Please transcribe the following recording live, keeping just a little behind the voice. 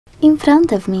In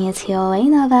front of me is HUAWEI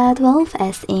Nova 12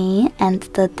 SE, and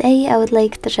today I would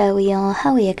like to show you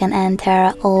how you can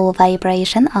enter all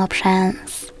vibration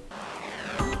options.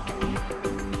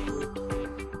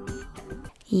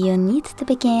 You need to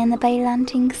begin by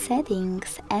launching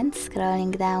settings and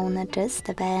scrolling down just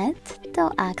a bit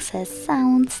to access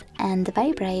sounds and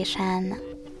vibration.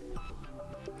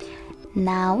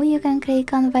 Now you can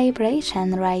click on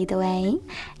vibration right away,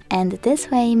 and this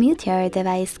way mute your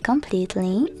device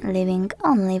completely, leaving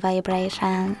only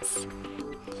vibrations.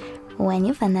 When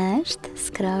you finished,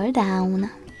 scroll down.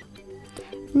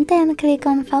 Then click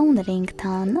on phone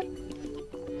ringtone.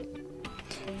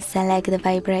 Select the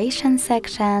vibration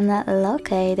section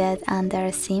located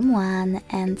under SIM 1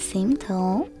 and SIM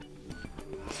 2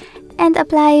 and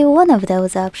apply one of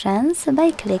those options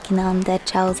by clicking on the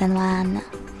chosen one.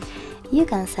 You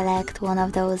can select one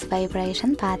of those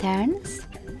vibration patterns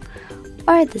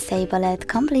or disable it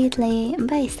completely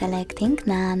by selecting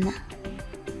none.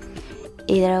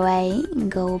 Either way,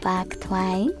 go back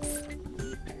twice.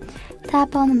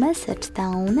 Tap on message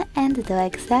tone and do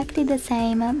exactly the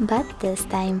same, but this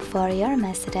time for your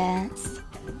messages.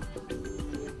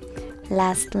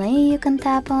 Lastly, you can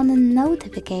tap on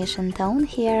notification tone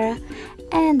here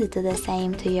and do the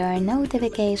same to your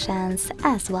notifications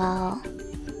as well.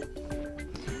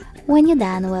 When you're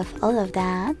done with all of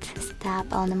that,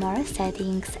 tap on more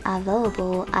settings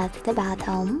available at the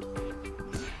bottom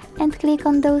and click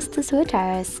on those two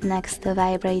switchers next to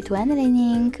Vibrate when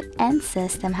ringing and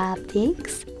System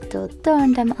Haptics to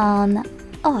turn them on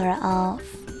or off.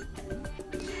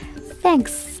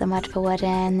 Thanks so much for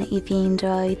watching. If you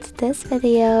enjoyed this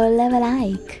video, leave a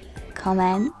like,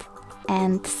 comment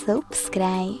and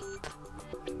subscribe.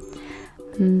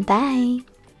 Bye!